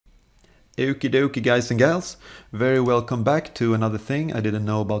Okie dokie guys and gals, very welcome back to another thing I didn't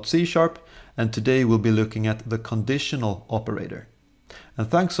know about C#, and today we'll be looking at the conditional operator. And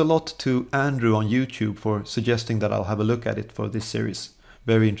thanks a lot to Andrew on YouTube for suggesting that I'll have a look at it for this series.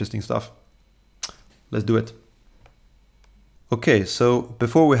 Very interesting stuff. Let's do it. Okay, so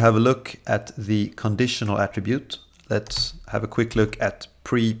before we have a look at the conditional attribute, let's have a quick look at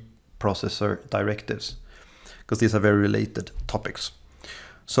preprocessor directives, because these are very related topics.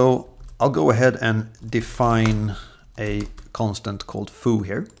 So I'll go ahead and define a constant called foo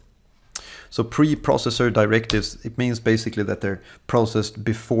here. So preprocessor directives, it means basically that they're processed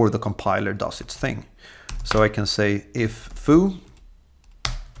before the compiler does its thing. So I can say if foo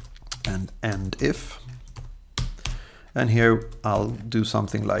and end if, and here I'll do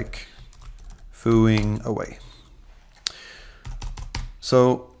something like fooing away.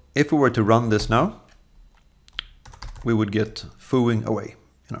 So if we were to run this now, we would get fooing away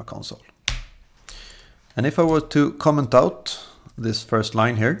in our console. And if I were to comment out this first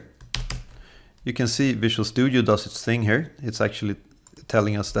line here, you can see Visual Studio does its thing here. It's actually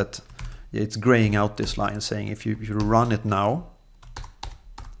telling us that it's graying out this line, saying if you run it now,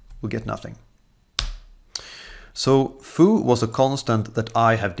 we'll get nothing. So foo was a constant that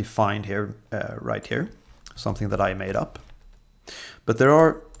I have defined here, right here, something that I made up. But there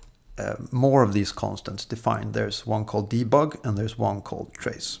are more of these constants defined. There's one called debug and there's one called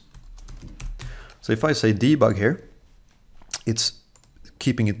trace. So if I say debug here, it's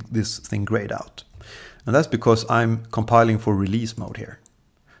keeping this thing grayed out. And that's because I'm compiling for release mode here.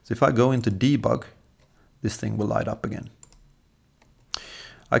 So if I go into debug, this thing will light up again.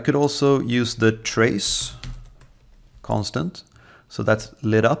 I could also use the trace constant. So that's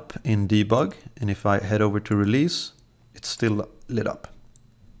lit up in debug. And if I head over to release, it's still lit up.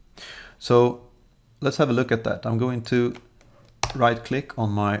 So let's have a look at that. I'm going to right click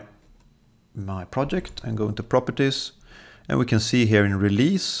on my project and go into properties. And we can see here in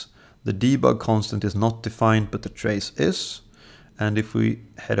release, the debug constant is not defined, but the trace is. And if we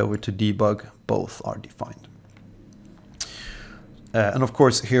head over to debug, both are defined. And of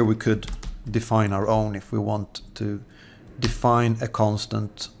course, here we could define our own if we want to define a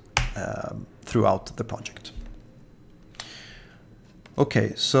constant throughout the project.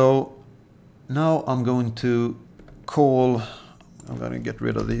 Okay, so now I'm going to get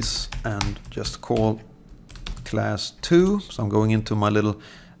rid of these and just call class 2. So I'm going into my little,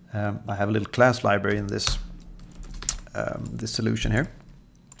 I have a little class library in this, this solution here.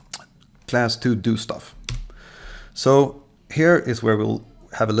 Class 2 do stuff. So here is where we'll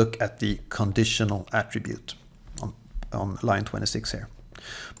have a look at the conditional attribute on line 26 here.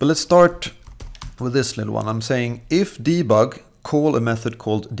 But let's start with this little one. I'm saying if debug, call a method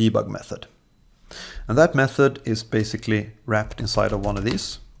called debug method. And that method is basically wrapped inside of one of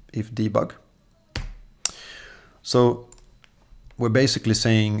these, if debug. So we're basically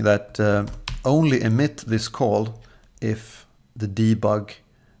saying that only emit this call if the debug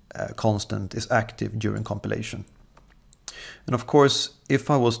constant is active during compilation. And of course, if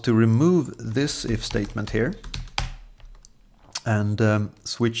I was to remove this if statement here and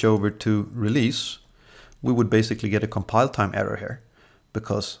switch over to release, we would basically get a compile time error here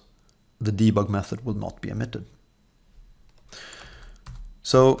because the debug method will not be emitted.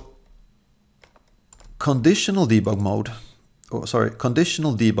 So conditional debug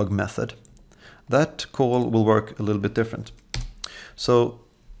method, that call will work a little bit different. So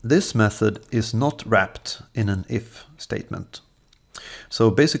this method is not wrapped in an if statement.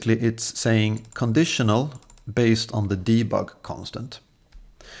 So basically it's saying conditional based on the debug constant.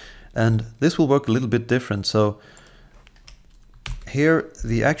 And this will work a little bit different. So here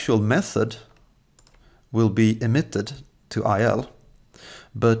the actual method will be emitted to IL,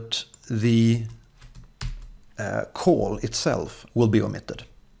 but the call itself will be omitted,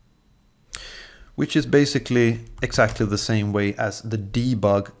 which is basically exactly the same way as the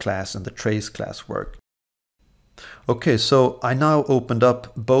debug class and the trace class work. Okay, so I now opened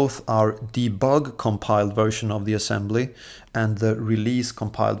up both our debug compiled version of the assembly and the release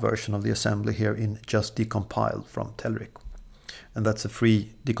compiled version of the assembly here in Just Decompiled from Telric. And that's a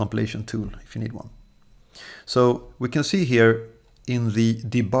free decompilation tool if you need one. So we can see here in the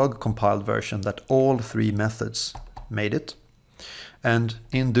debug compiled version that all three methods made it. And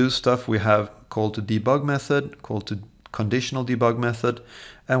in do stuff we have call to debug method, call to conditional debug method,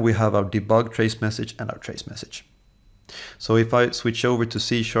 and we have our debug trace message and our trace message. So if I switch over to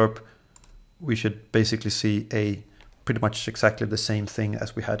C#, we should basically see pretty much exactly the same thing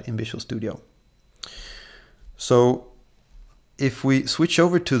as we had in Visual Studio. So if we switch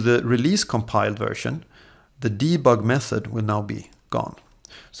over to the release compiled version, the debug method will now be gone.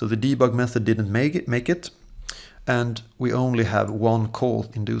 So the debug method didn't make it, and we only have one call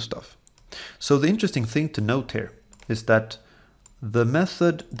in doStuff. So the interesting thing to note here is that the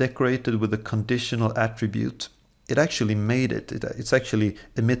method decorated with a conditional attribute, it actually made it. It's actually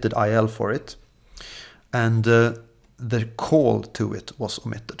emitted IL for it. And the call to it was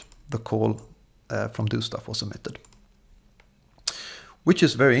omitted. The call from doStuff was omitted. Which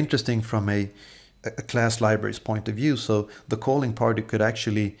is very interesting from a class library's point of view. So the calling party could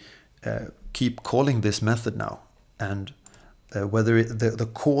actually keep calling this method now. And whether the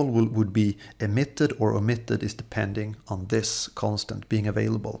call would be emitted or omitted is depending on this constant being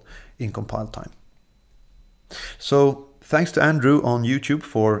available in compile time. So thanks to Andrew on YouTube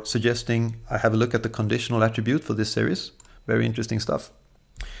for suggesting I have a look at the conditional attribute for this series. Very interesting stuff.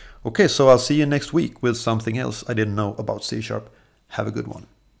 Okay, so I'll see you next week with something else I didn't know about C#. Have a good one.